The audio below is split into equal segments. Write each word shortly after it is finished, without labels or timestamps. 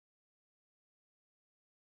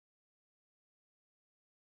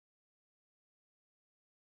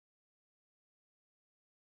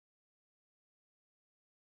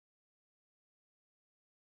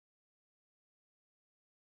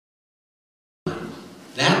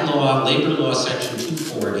That law, Labor Law Section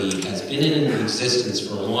 240, has been in existence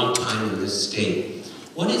for a long time in this state.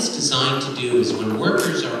 What it's designed to do is when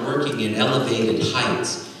workers are working at elevated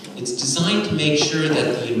heights, it's designed to make sure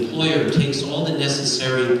that the employer takes all the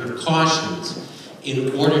necessary precautions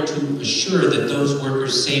in order to assure that those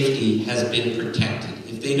workers' safety has been protected.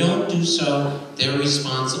 If they don't do so, they're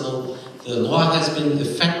responsible. The law has been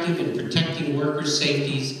effective in protecting workers'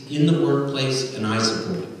 safeties in the workplace, and I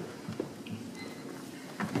support it.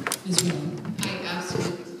 Ms. Whalen.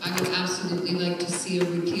 I would absolutely like to see a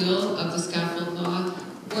repeal of the Scaffold Law.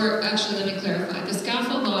 Or actually, let me clarify. The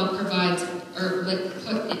Scaffold Law provides, or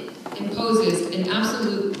imposes an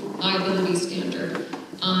absolute liability standard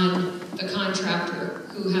on the contractor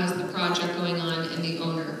who has the project going on and the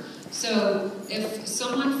owner. So if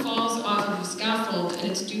someone falls off of a scaffold and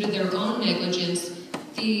it's due to their own negligence,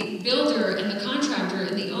 the builder and the contractor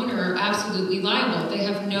and the owner are absolutely liable. They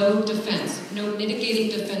have no defense, no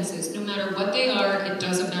mitigating defenses. No matter what they are, it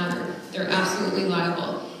doesn't matter. They're absolutely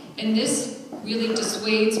liable. And this really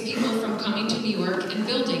dissuades people from coming to New York and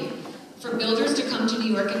building. For builders to come to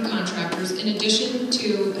New York and contractors, in addition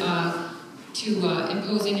to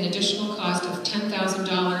imposing an additional cost of $10,000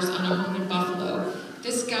 on a home in Buffalo,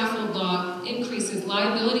 this Scaffold Law increases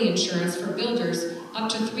liability insurance for builders up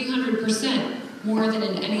to 300% more than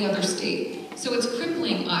in any other state. So it's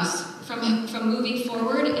crippling us from moving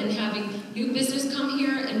forward and having new business come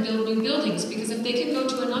here and build new buildings, because if they can go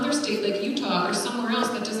to another state like Utah or somewhere else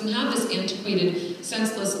that doesn't have this antiquated,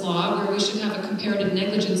 senseless law where we should have a comparative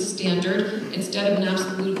negligence standard instead of an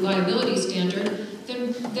absolute liability standard,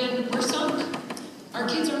 then we're sunk. Our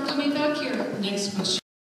kids aren't coming back here. Next question.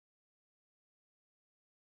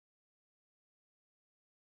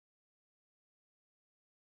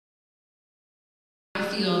 I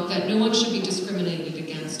feel that no one should be discriminated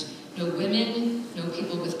against. No women, no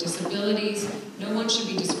people with disabilities, no one should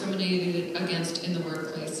be discriminated against in the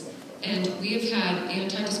workplace. And we have had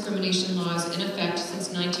anti-discrimination laws in effect since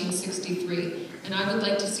 1963, and I would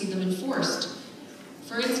like to see them enforced.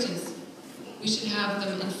 For instance, we should have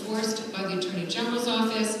them enforced by the Attorney General's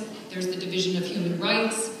office. There's the Division of Human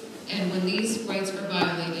Rights, and when these rights are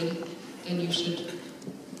violated, then you should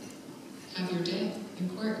have your day in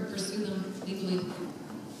court and pursue them legally.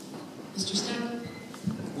 Mr. Steck?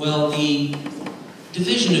 Well, the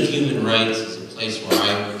Division of Human Rights is a place where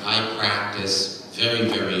I practice very,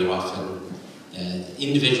 very often.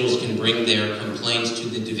 Individuals can bring their complaints to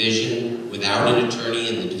the division without an attorney,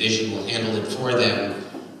 and the division will handle it for them,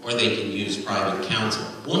 or they can use private counsel.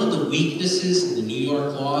 One of the weaknesses in the New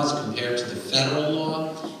York laws compared to the federal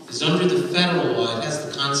law is under the federal law, it has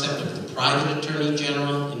the concept of the private attorney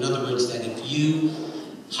general. In other words, that if you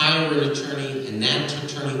hire an attorney and that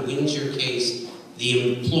attorney wins your case,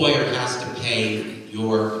 the employer has to pay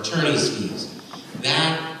your attorney's fees.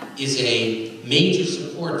 That is a major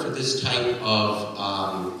support for this type of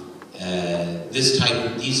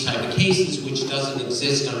these type of cases, which doesn't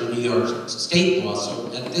exist under New York state law.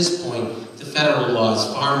 So at this point, the federal law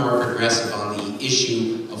is far more progressive on the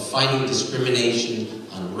issue of fighting discrimination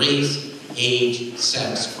on race, age,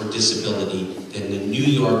 sex, or disability than the New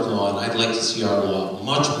York law, and I'd like to see our law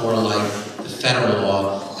much more like the federal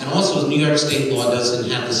law. And also, New York state law doesn't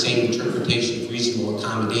have the same interpretation of reasonable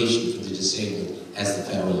accommodation for the disabled as the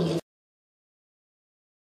federal law.